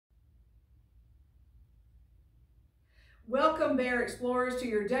Welcome, Bear Explorers, to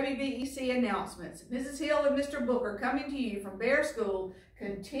your WBEC announcements. Mrs. Hill and Mr. Booker coming to you from Bear School,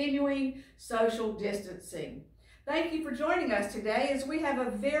 continuing social distancing. Thank you for joining us today as we have a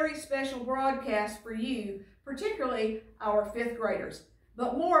very special broadcast for you, particularly our fifth graders.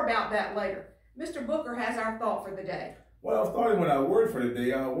 But more about that later. Mr. Booker has our thought for the day. Well, starting with our word for the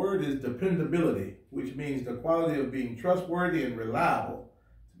day, our word is dependability, which means the quality of being trustworthy and reliable,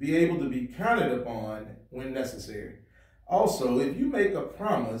 to be able to be counted upon when necessary. Also, if you make a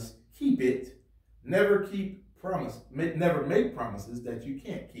promise, keep it. Never make promises that you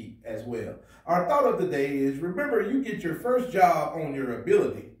can't keep as well. Our thought of the day is, remember, you get your first job on your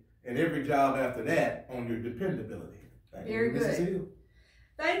ability, and every job after that on your dependability. Very good.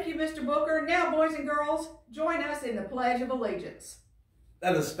 Thank you, Mr. Booker. Now, boys and girls, join us in the Pledge of Allegiance.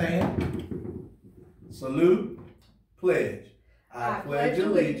 Let us stand, salute, pledge. I pledge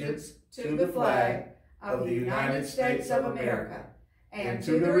allegiance to the flag of the United States of America and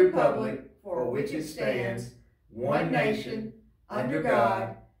to the republic for which it stands, one nation, under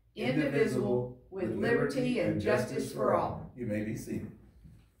God, indivisible, with liberty and justice for all. You may be seated.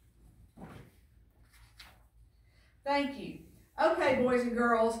 Thank you. Okay, boys and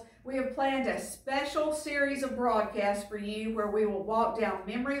girls, we have planned a special series of broadcasts for you where we will walk down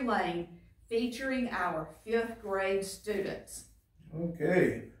memory lane featuring our fifth grade students.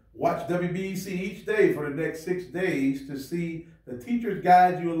 Okay. Watch WBEC each day for the next 6 days to see the teachers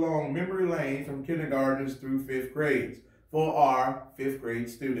guide you along memory lane from kindergartners through fifth grades for our fifth grade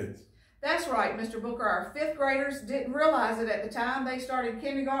students. That's right, Mr. Booker. Our fifth graders didn't realize it at the time they started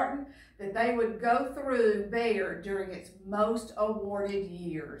kindergarten that they would go through Bear during its most awarded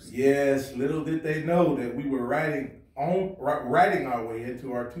years. Yes, little did they know that we were riding our way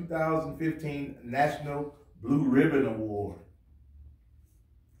into our 2015 National Blue Ribbon Award.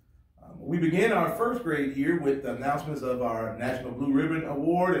 We began our first grade year with the announcements of our National Blue Ribbon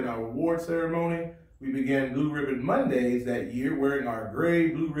Award and our award ceremony. We began Blue Ribbon Mondays that year wearing our gray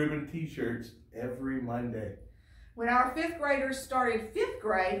Blue Ribbon t-shirts every Monday. When our fifth graders started fifth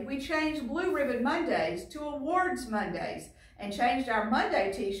grade, we changed Blue Ribbon Mondays to Awards Mondays and changed our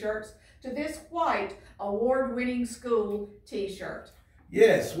Monday t-shirts to this white award-winning school t-shirt.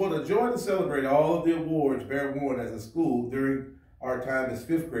 Yes, what a joy to celebrate all of the awards Bear won as a school during our time as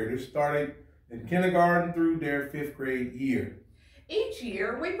fifth graders, starting in kindergarten through their fifth grade year. Each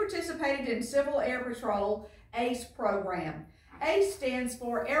year, we participated in Civil Air Patrol ACE program. ACE stands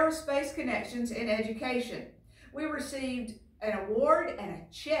for Aerospace Connections in Education. We received an award and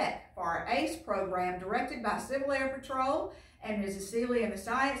a check for our ACE program directed by Civil Air Patrol and Mrs. Seeley in the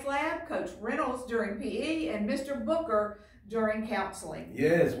Science Lab, Coach Reynolds during PE, and Mr. Booker during counseling.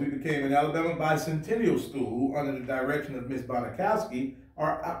 Yes, we became an Alabama Bicentennial School under the direction of Ms. Bonakowski,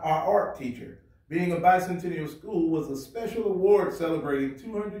 our art teacher. Being a Bicentennial School was a special award celebrating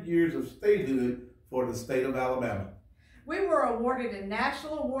 200 years of statehood for the state of Alabama. We were awarded a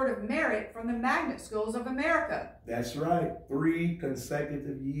National Award of Merit from the Magnet Schools of America. That's right, 3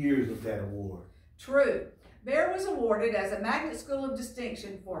 consecutive years of that award. True. Bear was awarded as a Magnet School of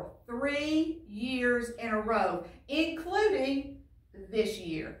Distinction for 3 years in a row, including this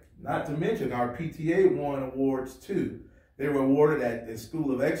year. Not to mention our PTA won awards too. They were awarded at the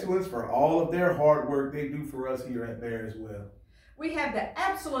School of Excellence for all of their hard work they do for us here at Bear as well. We have the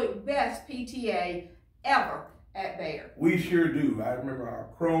absolute best PTA ever at Bear. We sure do. I remember our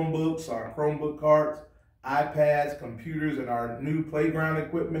Chromebooks, our Chromebook carts, iPads, computers, and our new playground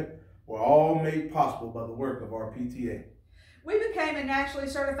equipment were all made possible by the work of our PTA. We became a nationally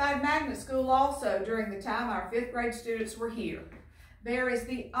certified magnet school also during the time our fifth grade students were here. Bear is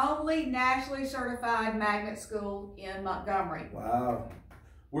the only nationally certified magnet school in Montgomery. Wow.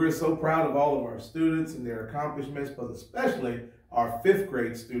 We're so proud of all of our students and their accomplishments, but especially our fifth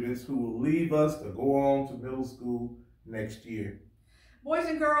grade students who will leave us to go on to middle school next year. Boys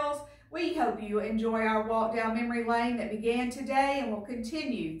and girls, we hope you enjoy our walk down memory lane that began today and will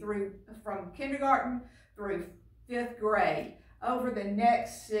continue from kindergarten through fifth grade over the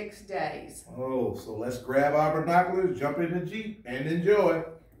next 6 days. Oh, so let's grab our binoculars, jump in the Jeep, and enjoy.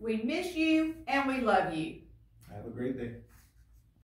 We miss you and we love you. Have a great day.